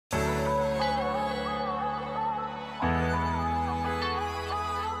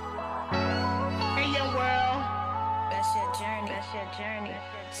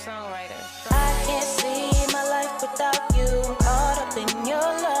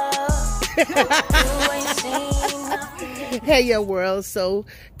Hey, your world. So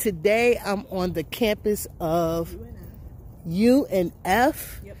today I'm on the campus of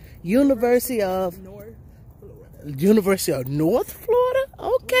UNF, Yep. University of North Florida.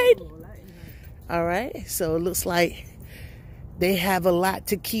 Okay. All right. So it looks like they have a lot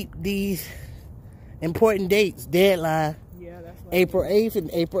to keep these important dates. Deadline. Yeah, that's right. April 8th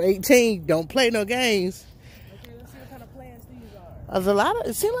and April 18th. Don't play no games. Okay, let's see what kind of plans these are. There's a lot of.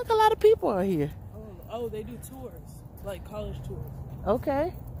 It seems like a lot of people are here. Oh, they do tours, like college tours.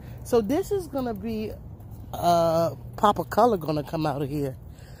 Okay. So this is gonna be Papa Color gonna come out of here.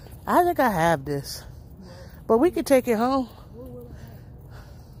 I think I have this. But we could take it home.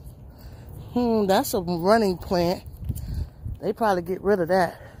 That's a running plant. They probably get rid of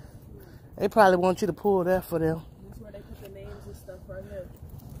that. They probably want you to pull that for them. This is where they put the names and stuff right here.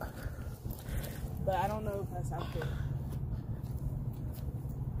 But I don't know if that's out there.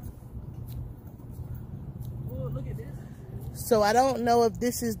 Oh, look at this. So I don't know if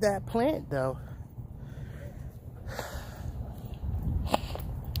this is that plant though.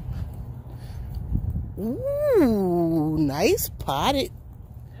 Ooh, nice potted.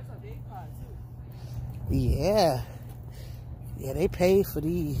 That's a big pot too. Yeah. Yeah, they paid for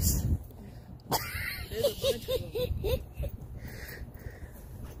these. There's a bunch of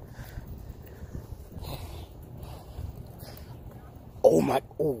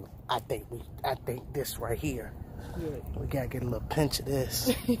them. I think this right here. Good. We gotta get a little pinch of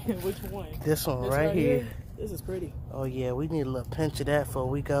this. Which one? This one right here. This is pretty. Oh yeah, we need a little pinch of that before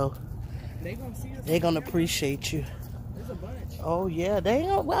we go. They gonna see us. They're gonna appreciate you. There's a bunch. Oh yeah, they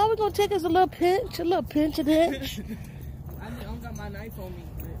gonna, well, we're gonna take us a little pinch of that. I don't got my knife on me.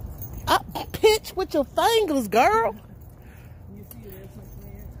 Pinch with your fingers, girl. You see there's some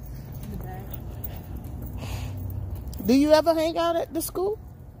plants in the back. Do you ever hang out at the school?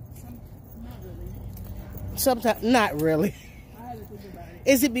 Not really. Sometimes, not really. I had to think about it.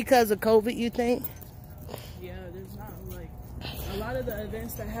 Is it because of COVID, you think? Yeah, there's not like a lot of the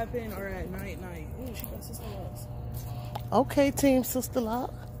events that happen are at night. Ooh, she got Sister Loves. Okay, Team Sister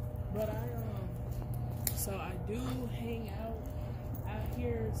Lock. But so I do hang out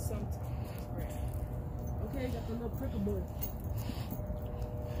here sometimes. Okay, got the little prickle bush.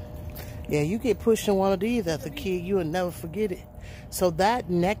 Yeah, you get pushed in one of these as a kid, you will never forget it. So that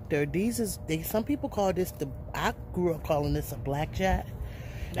nectar, some people call this I grew up calling this a blackjack.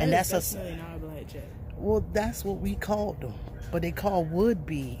 And that's definitely not a blackjack. Well, that's what we called them. But they call wood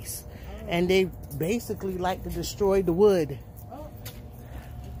bees. And they basically like to destroy the wood.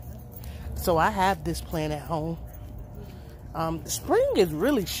 So I have this plant at home. The spring is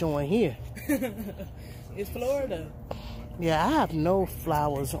really showing here. It's Florida. Yeah, I have no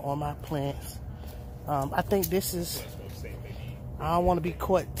flowers on my plants. I think this is, I don't want to be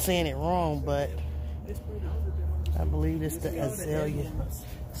caught saying it wrong, but I believe it's the azalea.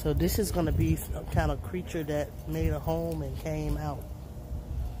 So this is going to be some kind of creature that made a home and came out.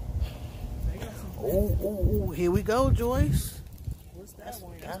 Oh, here we go, Joyce. What's that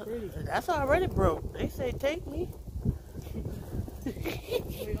one? That's pretty. That's already broke. They say take me. We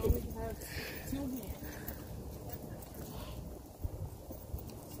only have 2 hands.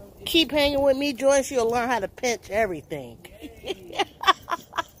 Keep hanging with me, Joyce. You'll learn how to pinch everything.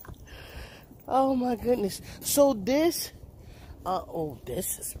 Oh my goodness. So this,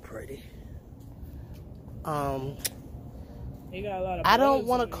 this is pretty. They got a lot of I don't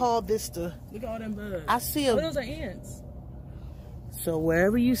want to call this the. Look at all them bugs. I see those are ants. So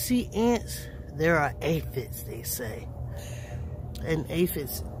wherever you see ants, there are aphids, they say. And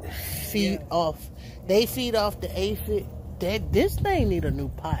aphids feed off. They feed off the aphid. This thing need a new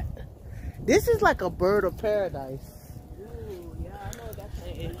pot. This is like a bird of paradise. Ooh, yeah, I know what that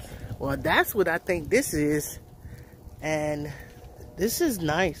plant is. Well, that's what I think this is. And this is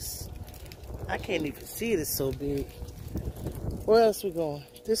nice. I can't even see it. It's so big. Where else we going?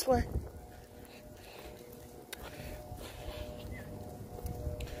 This way?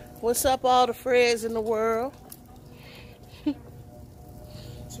 What's up, all the Freds in the world?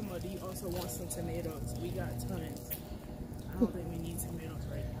 Somebody also wants some tomatoes. We got tons. I don't think we need tomatoes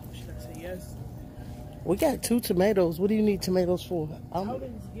right now. Should I say yes? We got 2 tomatoes. What do you need tomatoes for?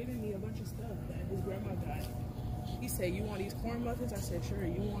 Alvin's giving me a bunch of stuff that his grandma got. He said, you want these corn muffins? I said, sure.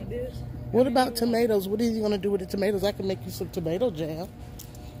 You want this? What about tomatoes? What is he going to do with the tomatoes? I can make you some tomato jam.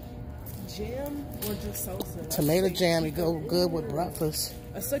 Jam or just salsa? Tomato jam, it go good with breakfast.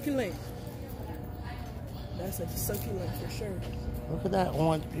 A succulent. That's a succulent for sure. Look at that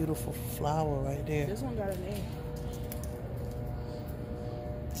orange, beautiful flower right there. This one got a name.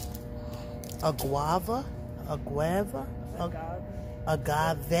 A guava? A guava? Agave.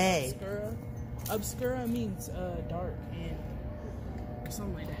 Agave. Obscura. Obscura means dark and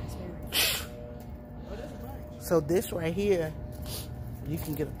something like that. So, oh, that's right. So this right here, you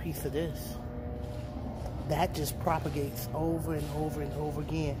can get a piece of this. That just propagates over and over and over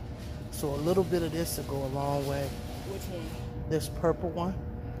again. So a little bit of this will go a long way. Which one? This purple one.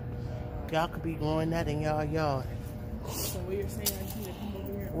 Y'all could be growing that in y'all yard. So what you're saying, I need to come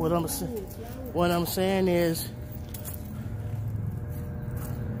over here. What I'm saying is,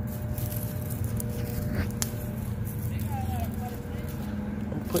 I'm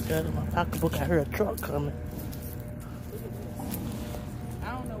gonna put that in my pocketbook. I heard a truck coming.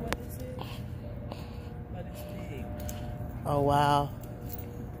 I don't know what this is, but it's big. Oh wow.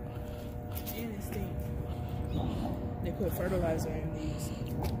 And it's thick. They put fertilizer in these.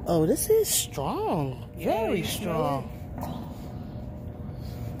 Oh, this is strong. Very strong.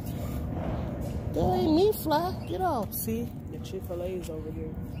 That ain't me, Fly. Get off. See? The Chick-fil-A is over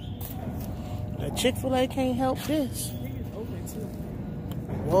here. The Chick-fil-A can't help this. I think it's open too.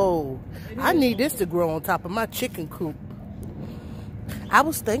 Whoa. I need this to grow on top of my chicken coop. I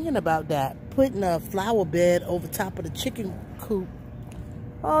was thinking about that. Putting a flower bed over top of the chicken coop.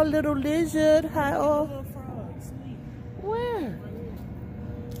 Oh, little lizard. Hi, oh. Little frog, sleep. Where?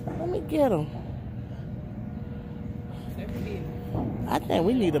 Let me get him. I think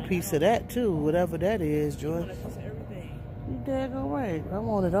we need a piece of that too, whatever that is, Joy. A piece of everything. You daggone right. I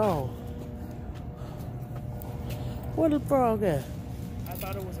want it all. Where the frog at? I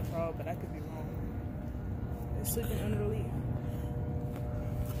thought it was a frog, but I could be wrong. It's sleeping under the leaf.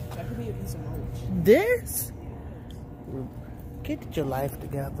 That could be a piece of mulch. This? Get your life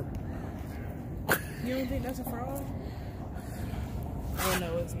together. You don't think that's a frog? Oh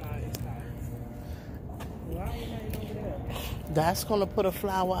no, it's not. It's not. Why are you not even over there? That's gonna put a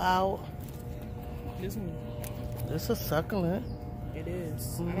flower out. This one. It's a succulent. It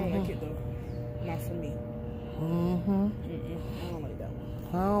is. I don't like it though. Not for me. Mm-hmm. I don't like that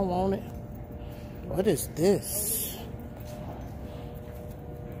one. I don't want it. What is this?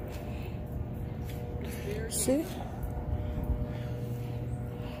 See?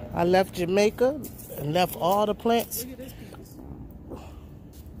 I left Jamaica and left all the plants. Look at this piece.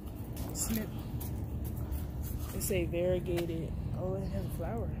 Snip. It say variegated. Oh, it has a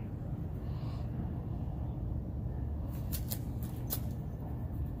flower.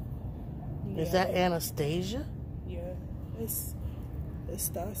 Is that Anastasia? Yeah. It's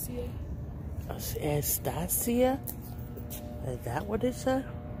Estacia. Anastasia? Is that what it said?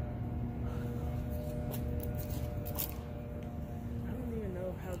 I don't even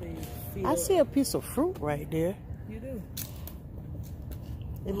know how they feel. I see a piece of fruit right there. You do.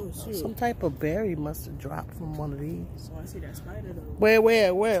 Some type of berry must have dropped from one of these. So I see that spider though.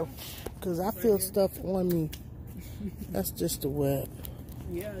 Where? Because I feel stuff on me. That's just the web.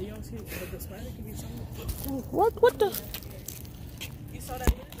 Yeah, you don't see it, but the spider could be something. What the? You saw that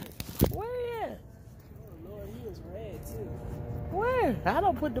lizard? Where? Oh Lord, he was red too. Where? I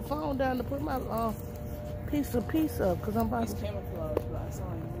don't put the phone down to put my piece up because I'm about He's to. camouflage, but I saw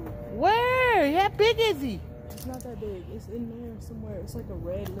him move. Where? How big is he? It's not that big. It's in there somewhere. It's like a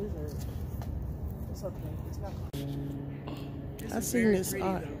red lizard. It's okay. It's not. I seen this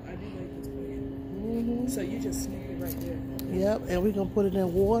art. Though. I do like this plant. So you just snip it right there. Yep, and we're gonna put it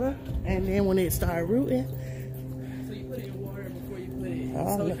in water, and then when it start rooting, So you put it in water before you put it. I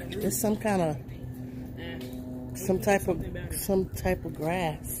don't know, it's some kind of some type of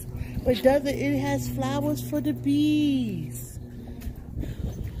grass. But doesn't it has flowers for the bees?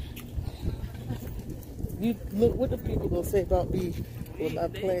 You look what the people gonna say about me with my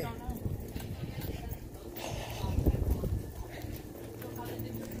plant.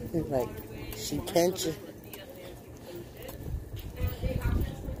 It's like she can't.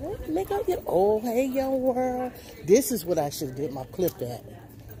 Make up your hey young world. This is what I should get my clip at.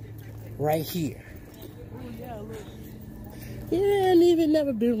 Right here. Yeah, I ain't even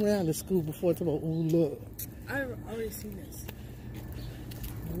never been around the school before. Talking about, oh look. I've already seen this.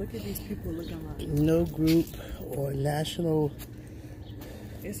 Look at these people looking like. No group or national.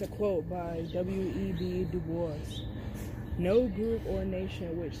 It's a quote by W.E.B. Du Bois. No group or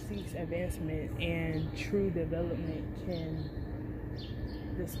nation which seeks advancement and true development can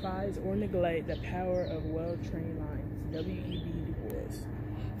despise or neglect the power of well-trained minds. W.E.B. Du Bois.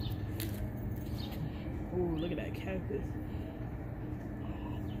 Ooh, look at that cactus.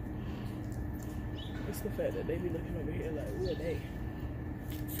 It's the fact that they be looking over here like, who are they?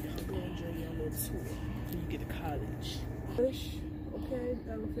 Y'all go enjoy your little tour when you get to college. Bush, okay,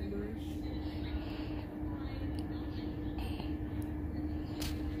 elephant bush.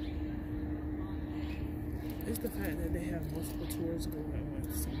 It's the fact that they have multiple tours going on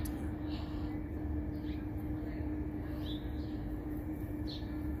at the same time.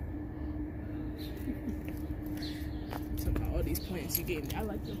 Somehow all these plants you getting. I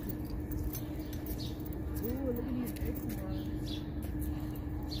like your plants. Ooh, look at these acorns.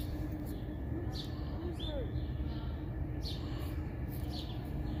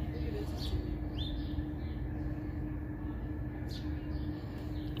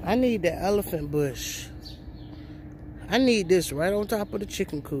 I need the elephant bush. I need this right on top of the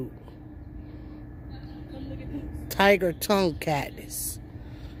chicken coop. Come look at this. Tiger tongue cactus.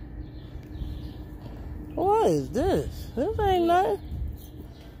 What is this? This ain't nothing.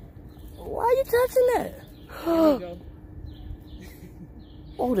 Why are you touching that? There we go.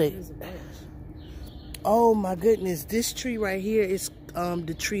 Oh, they. There's a bunch. Oh my goodness! This tree right here is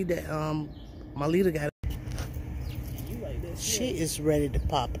the tree that my leader got. You like this? She is ready to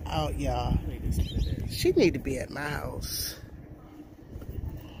pop out, y'all. She need to be at my house.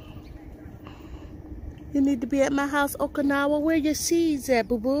 You need to be at my house, Okinawa. Where your seeds at,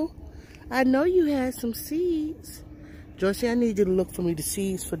 boo-boo? I know you had some seeds. Joyce, I need you to look for me the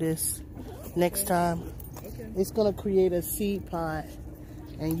seeds for this next time. Okay. It's going to create a seed pod.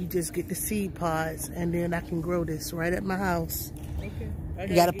 And you just get the seed pods. And then I can grow this right at my house. Okay.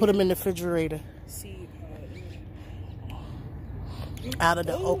 You got to put them in the refrigerator. Seed Out of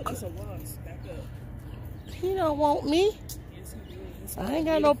the oak. oak. That's a wasp. Back up. He don't want me. Yes, he did. He's I ain't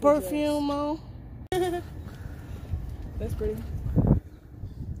got no perfume on. That's pretty.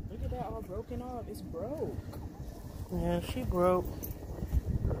 Look at that all broken off. It's broke. Yeah, she broke.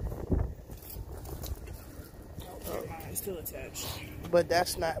 Oh, it's still attached. But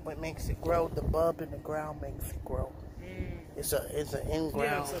that's not what makes it grow. The bulb in the ground makes it grow. It's an in-ground.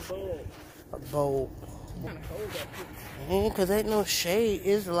 Yeah, it's a bulb. A bulb. Kind of hold that. Because ain't no shade.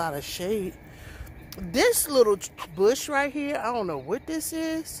 There's a lot of shade. This little bush right here, I don't know what this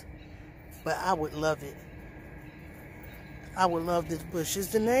is, but I would love it. I would love this bush. Is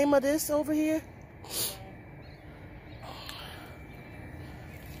the name of this over here?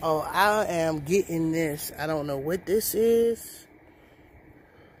 Oh, I am getting this. I don't know what this is.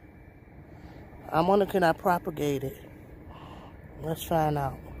 I'm wondering, can I propagate it? Let's find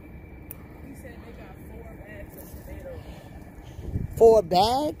out. He said they got 4 bags of tomatoes. 4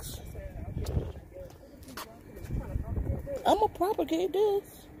 bags? I'm gonna propagate this.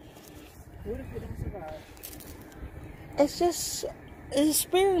 What if it don't survive? It's just an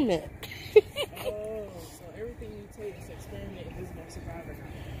experiment. Oh, so everything you take is experiment if it's gonna survive or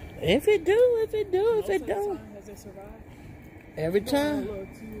not. If it do, if it do, if it Most of the don't. time, has it survived? Every A time. little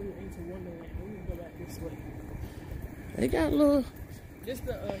too into Wonderland. We can go back this way. They got little. Just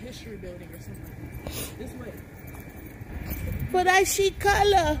the history building or something. This way. But I see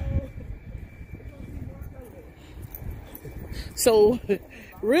color. So,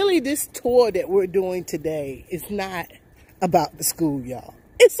 really, this tour that we're doing today is not about the school, y'all.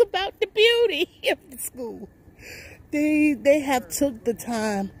 It's about the beauty of the school. They have took the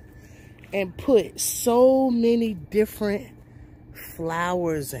time and put so many different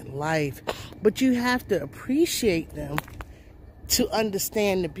flowers in life, but you have to appreciate them to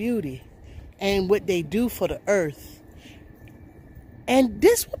understand the beauty and what they do for the earth. And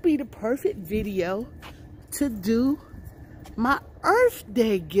this would be the perfect video to do my Earth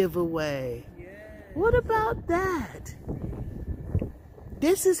Day giveaway. Yeah. What about that?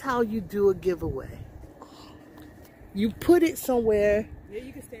 This is how you do a giveaway. You put it somewhere. Yeah,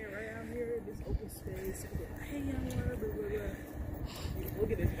 you can stand right out here, this open space. Hey, young one, blah, blah, blah.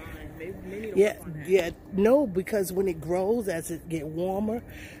 Look at this vine. They need to work on that. Yeah, no, because when it grows, as it get warmer,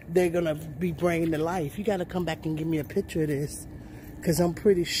 they're gonna be bringing to life. You gotta come back and give me a picture of this, because I'm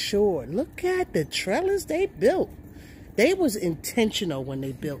pretty sure. Look at the trellis they built. They was intentional when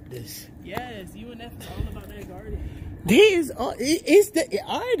they built this. Yes, UNF is all about that garden. The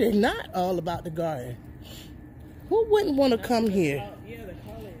art is not all about the garden. Who wouldn't want to come here? Yeah, the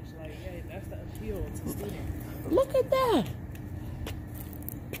college, like, yeah, that's the appeal to students. Look at that.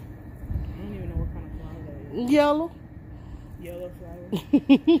 I don't even know what kind of flower that is. Yellow. Yellow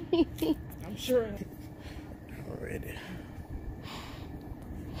flower. I'm sure. Already.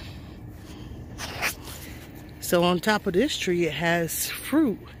 So on top of this tree, it has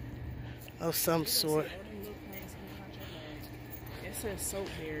fruit of some sort. It says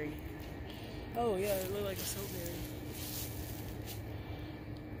soapberry. Oh yeah, it looked like a soapberry.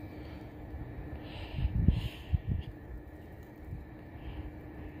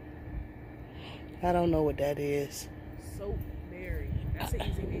 I don't know what that is. Soapberry. That's an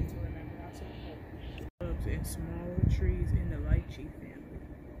easy name to remember. Shrubs and smaller trees in the lychee family.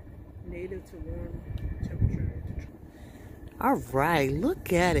 native to warm temperature. All right,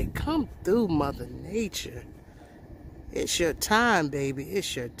 look at it. Come through, Mother Nature. It's your time, baby.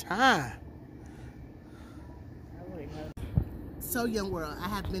 It's your time. So, young world, I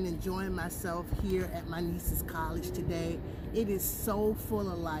have been enjoying myself here at my niece's college today. It is so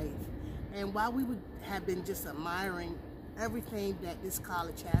full of life. And while we have been just admiring everything that this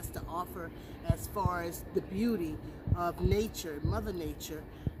college has to offer as far as the beauty of nature, Mother Nature,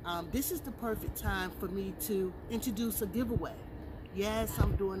 this is the perfect time for me to introduce a giveaway. Yes,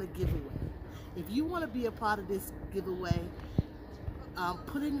 I'm doing a giveaway. If you want to be a part of this giveaway,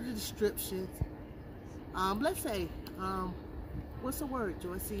 put it in the description. Let's say, what's the word,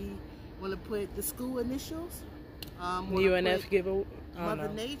 Joyce? Want to put the school initials? UNF giveaway. Mother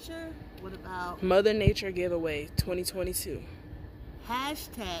Nature. What about Mother Nature Giveaway 2022?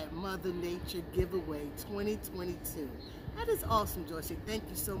 Hashtag Mother Nature Giveaway 2022. That is awesome, Joyce. Thank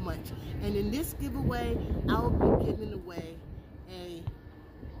you so much. And in this giveaway, I will be giving away a,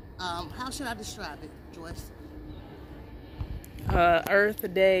 how should I describe it, Joyce?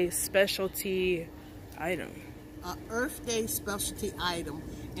 Earth Day specialty item. Earth Day specialty item.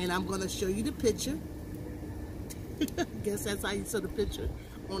 And I'm going to show you the picture. Guess that's how you saw the picture.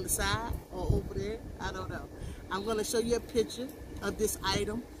 On the side or over there, I don't know. I'm going to show you a picture of this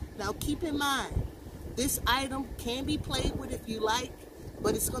item. Now keep in mind, this item can be played with if you like,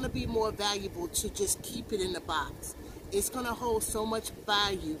 but it's going to be more valuable to just keep it in the box. It's going to hold so much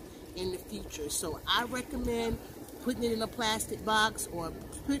value in the future. So I recommend putting it in a plastic box or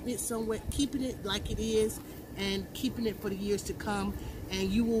putting it somewhere, keeping it like it is and keeping it for the years to come. And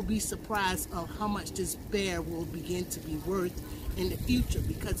you will be surprised of how much this bear will begin to be worth in the future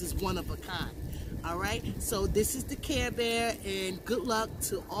because it's one of a kind. All right, so this is the Care Bear, and good luck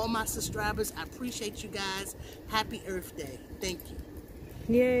to all my subscribers. I appreciate you guys. Happy Earth Day. Thank you.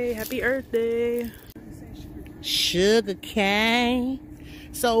 Yay, happy Earth Day. Sugar cane.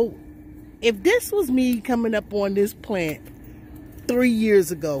 So if this was me coming up on this plant 3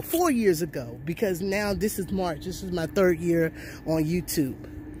 years ago, 4 years ago, because now this is March, this is my 3rd year on YouTube,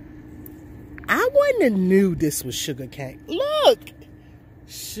 I wouldn't have knew this was sugar cane. Look,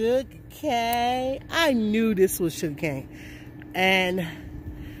 sugar cane. I knew this was sugar cane. And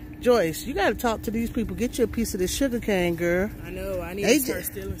Joyce, you got to talk to these people. Get you a piece of this sugar cane, girl. I know. I need to start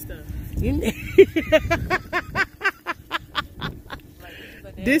stealing stuff.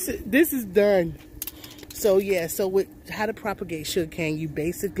 This is done. So yeah, so with how to propagate sugar cane, you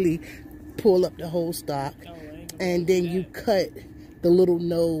basically pull up the whole stalk, and then you cut the little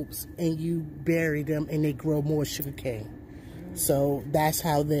nobs and you bury them, and they grow more sugar cane. So that's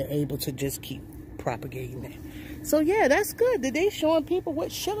how they're able to just keep propagating it. So yeah, that's good that they showing people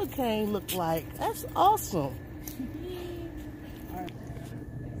what sugar cane look like. That's awesome.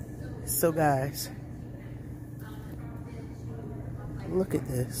 So guys, look at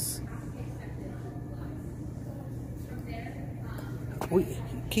this.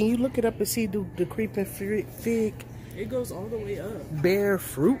 Can you look it up and see the creeping fig? It goes all the way up. Bear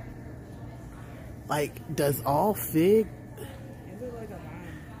fruit? Like, does all fig? Is it like a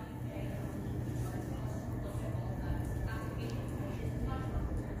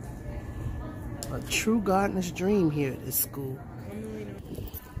vine? A true gardener's dream here at this school.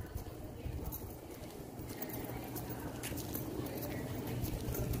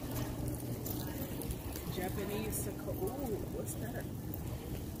 Japanese. Ooh, what's that?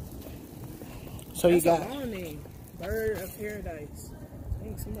 So that's you got a long name. Bird of Paradise. I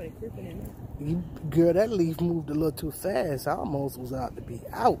think somebody creeping in there. Girl, that leaf moved a little too fast. I almost was out to be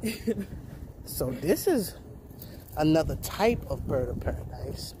out. So this is another type of bird of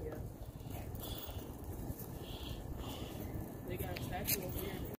paradise. Yeah. They got a statue over here.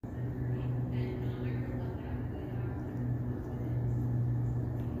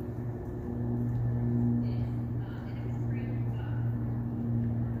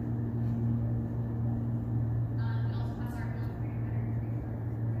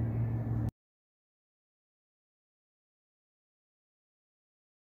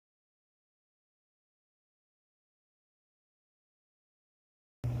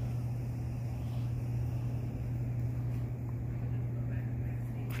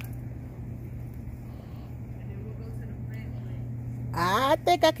 I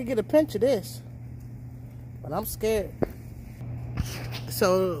think I could get a pinch of this, but I'm scared.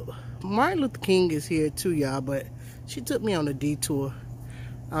 So Martin Luther King is here too, y'all, but she took me on a detour.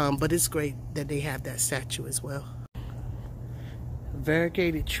 But it's great that they have that statue as well.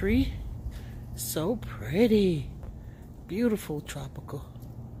 Variegated tree, so pretty, beautiful, tropical.